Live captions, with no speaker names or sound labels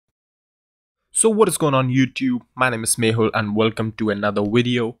So what is going on YouTube? My name is Mehul and welcome to another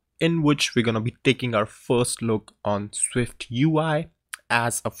video in which we're going to be taking our first look on SwiftUI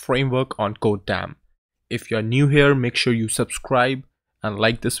as a framework on CodeDam. If you're new here, make sure you subscribe and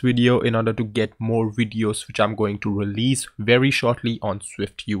like this video in order to get more videos which I'm going to release very shortly on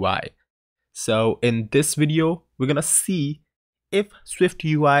SwiftUI. So in this video, we're going to see if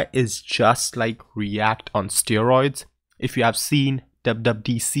SwiftUI is just like React on steroids. If you have seen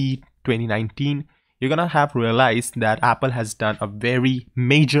WWDC 2019, you're gonna have realized that Apple has done a very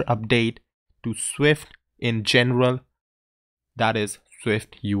major update to Swift in general, that is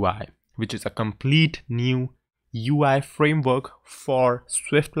SwiftUI, which is a complete new UI framework for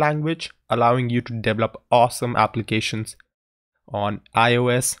Swift language, allowing you to develop awesome applications on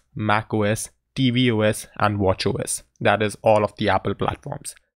iOS, macOS, tvOS, and watchOS. That is all of the Apple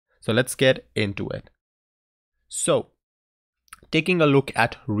platforms. So let's get into it. So taking a look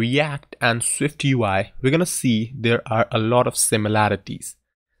at React and SwiftUI, we're going to see there are a lot of similarities.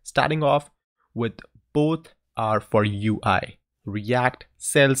 Starting off with both are for UI. React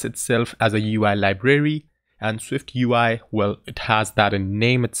sells itself as a UI library and SwiftUI, well, it has that in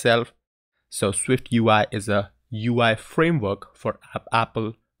name itself. So SwiftUI is a UI framework for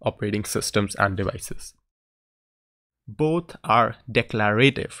Apple operating systems and devices. Both are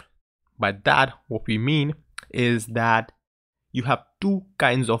declarative. By that, what we mean is that you have two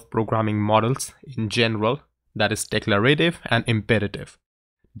kinds of programming models in general, that is declarative and imperative.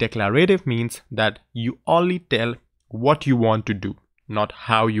 Declarative means that you only tell what you want to do, not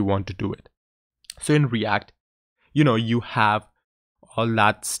how you want to do it. So in React, you have all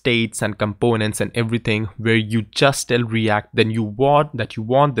that states and components and everything where you just tell React then you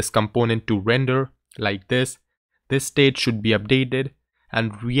want this component to render like this. This state should be updated,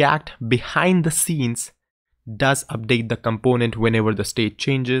 and React behind the scenes does update the component whenever the state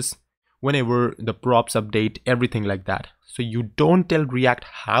changes, whenever the props update, everything like that. So you don't tell React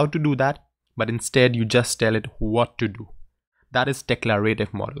how to do that, but instead you just tell it what to do. That is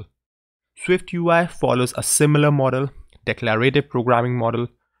declarative model. SwiftUI follows a similar model, declarative programming model,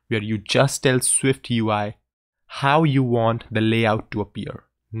 where you just tell SwiftUI how you want the layout to appear.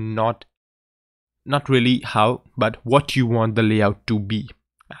 Not really how, but what you want the layout to be.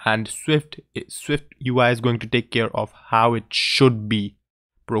 And SwiftUI is going to take care of how it should be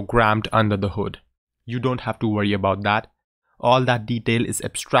programmed under the hood. You don't have to worry about that. All that detail is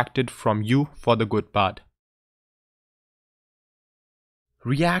abstracted from you for the good part.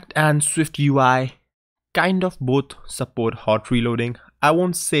 React and SwiftUI kind of both support hot reloading. I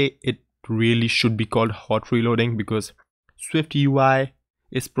won't say it really should be called hot reloading because SwiftUI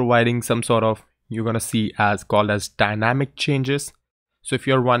is providing some sort of, you're gonna see as called as dynamic changes. So if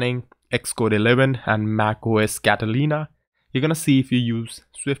you're running Xcode 11 and macOS Catalina, you're gonna see if you use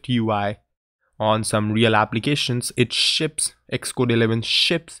SwiftUI on some real applications, it ships, Xcode 11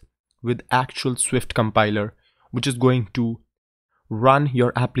 ships with actual Swift compiler, which is going to run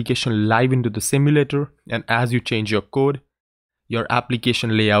your application live into the simulator, and as you change your code, your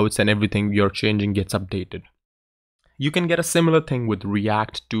application layouts and everything you're changing gets updated. You can get a similar thing with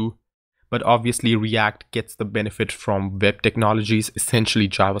React too, but obviously React gets the benefit from web technologies, essentially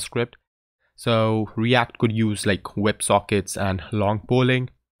JavaScript. So React could use like WebSockets and long polling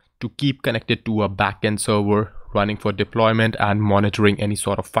to keep connected to a backend server running for deployment and monitoring any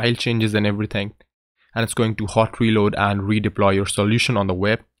sort of file changes and everything. And it's going to hot reload and redeploy your solution on the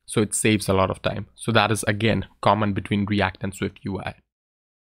web. So it saves a lot of time. So that is again common between React and SwiftUI.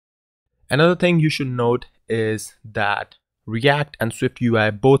 Another thing you should note is that React and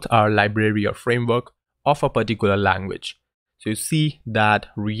SwiftUI both are library or framework of a particular language. So you see that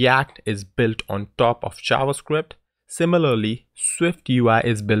React is built on top of JavaScript. Similarly, SwiftUI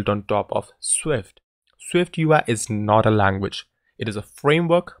is built on top of Swift. SwiftUI is not a language. It is a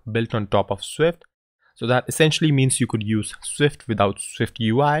framework built on top of Swift. So that essentially means you could use Swift without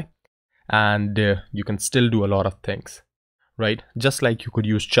SwiftUI and you can still do a lot of things, right? Just like you could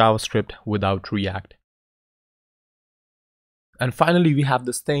use JavaScript without React. And finally, we have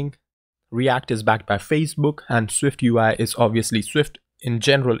this thing, React is backed by Facebook and SwiftUI is obviously Swift in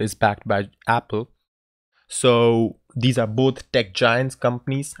general is backed by Apple. So these are both tech giants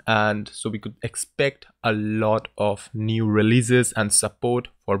companies, and so we could expect a lot of new releases and support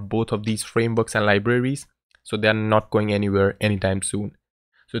for both of these frameworks and libraries. So they're not going anywhere anytime soon.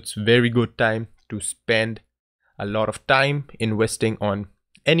 So it's very good time to spend a lot of time investing on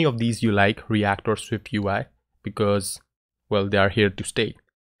any of these you like, React or SwiftUI, because well, they are here to stay.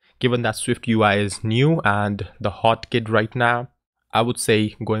 Given that SwiftUI is new and the hot kid right now, I would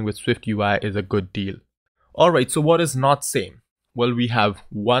say going with SwiftUI is a good deal. Alright, so what is not same? Well, we have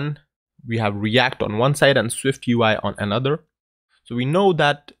one we have React on one side and SwiftUI on another. So we know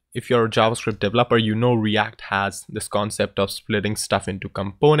that if you're a JavaScript developer, you know React has this concept of splitting stuff into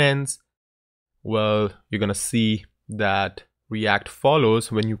components. Well, you're gonna see that React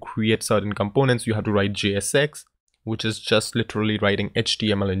follows when you create certain components, you have to write JSX, which is just literally writing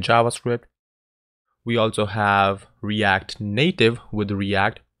HTML in JavaScript. We also have React Native with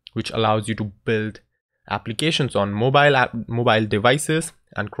React, which allows you to build applications on mobile devices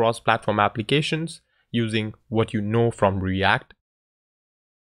and cross-platform applications using what you know from React.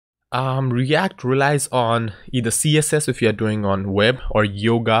 React relies on either CSS if you're doing on web or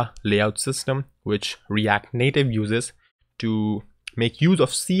Yoga layout system, which React Native uses to make use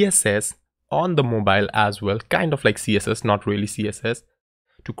of CSS on the mobile as well, kind of like CSS, not really CSS,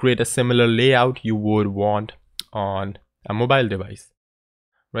 to create a similar layout you would want on a mobile device,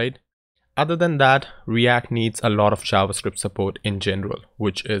 right? Other than that, React needs a lot of JavaScript support in general,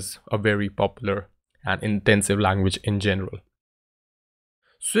 which is a very popular and intensive language in general.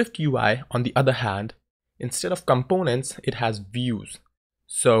 SwiftUI, on the other hand, instead of components, it has views.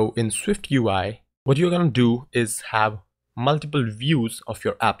 So in SwiftUI, what you're going to do is have multiple views of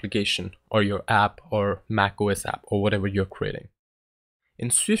your application or your app or macOS app or whatever you're creating. In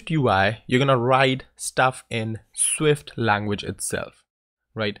SwiftUI, you're going to write stuff in Swift language itself,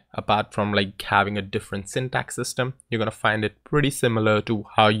 right? Apart from like having a different syntax system, you're going to find it pretty similar to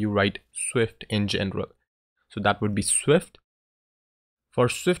how you write Swift in general. So that would be Swift. For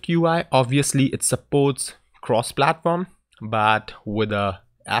SwiftUI, obviously it supports cross-platform, but with a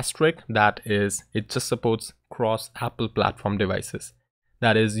asterisk, that is, it just supports cross-Apple platform devices.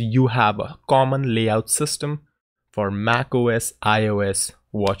 That is, you have a common layout system for macOS, iOS,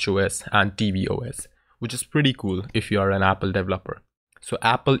 watchOS, and tvOS, which is pretty cool if you are an Apple developer. So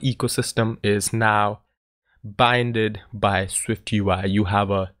Apple ecosystem is now binded by SwiftUI. You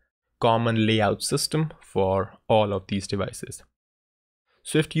have a common layout system for all of these devices.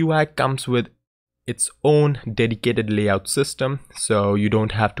 SwiftUI comes with its own dedicated layout system, so you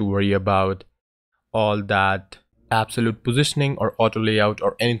don't have to worry about all that absolute positioning or auto layout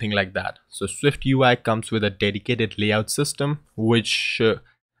or anything like that. So SwiftUI comes with a dedicated layout system, which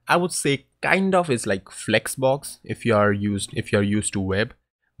I would say kind of is like Flexbox if you're used to web.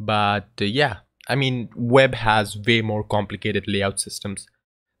 But yeah, I mean, web has way more complicated layout systems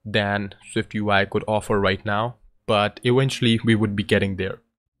than SwiftUI could offer right now, but eventually we would be getting there.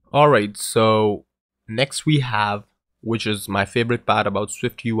 Alright, so next we have, which is my favorite part about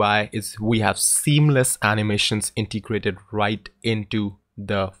SwiftUI, is we have seamless animations integrated right into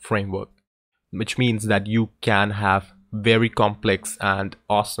the framework, which means that you can have very complex and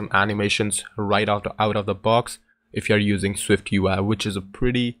awesome animations right out of the box if you're using SwiftUI, which is a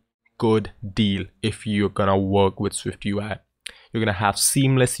pretty good deal if you're gonna work with SwiftUI. You're gonna have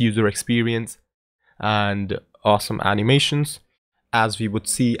seamless user experience and awesome animations, as we would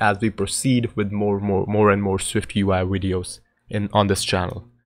see as we proceed with more and more SwiftUI videos on this channel.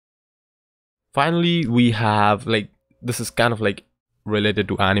 Finally, we have, like, this is kind of like related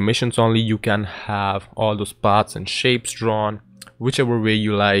to animations only. You can have all those paths and shapes drawn whichever way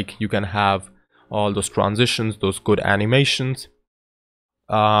you like. You can have all those transitions, those good animations,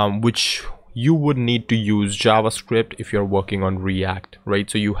 which you would need to use JavaScript if you're working on React, right?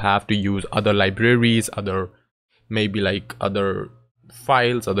 So you have to use other libraries, maybe like other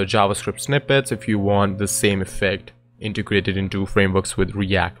files, other JavaScript snippets if you want the same effect integrated into frameworks with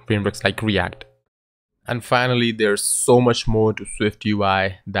React, frameworks like React. And finally, there's so much more to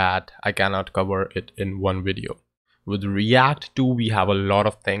SwiftUI that I cannot cover it in one video. With React too, we have a lot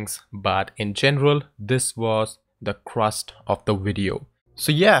of things, but in general, this was the crust of the video.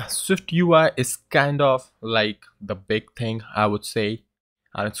 So yeah, SwiftUI is kind of like the big thing, I would say,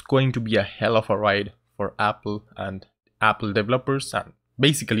 and it's going to be a hell of a ride for Apple and Apple developers and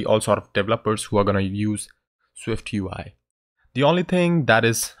basically all sort of developers who are going to use SwiftUI. The only thing that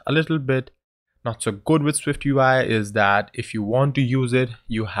is a little bit not so good with SwiftUI is that if you want to use it,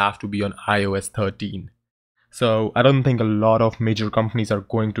 you have to be on iOS 13. So I don't think a lot of major companies are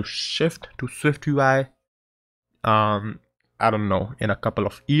going to shift to SwiftUI. I don't know, in a couple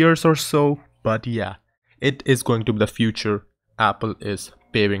of years or so, but yeah, it is going to be the future Apple is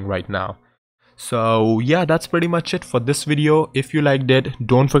paving right now. So yeah, that's pretty much it for this video. If you liked it,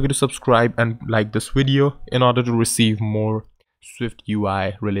 don't forget to subscribe and like this video in order to receive more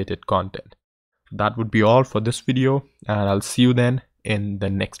SwiftUI related content. That would be all for this video, and I'll see you then in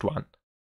the next one.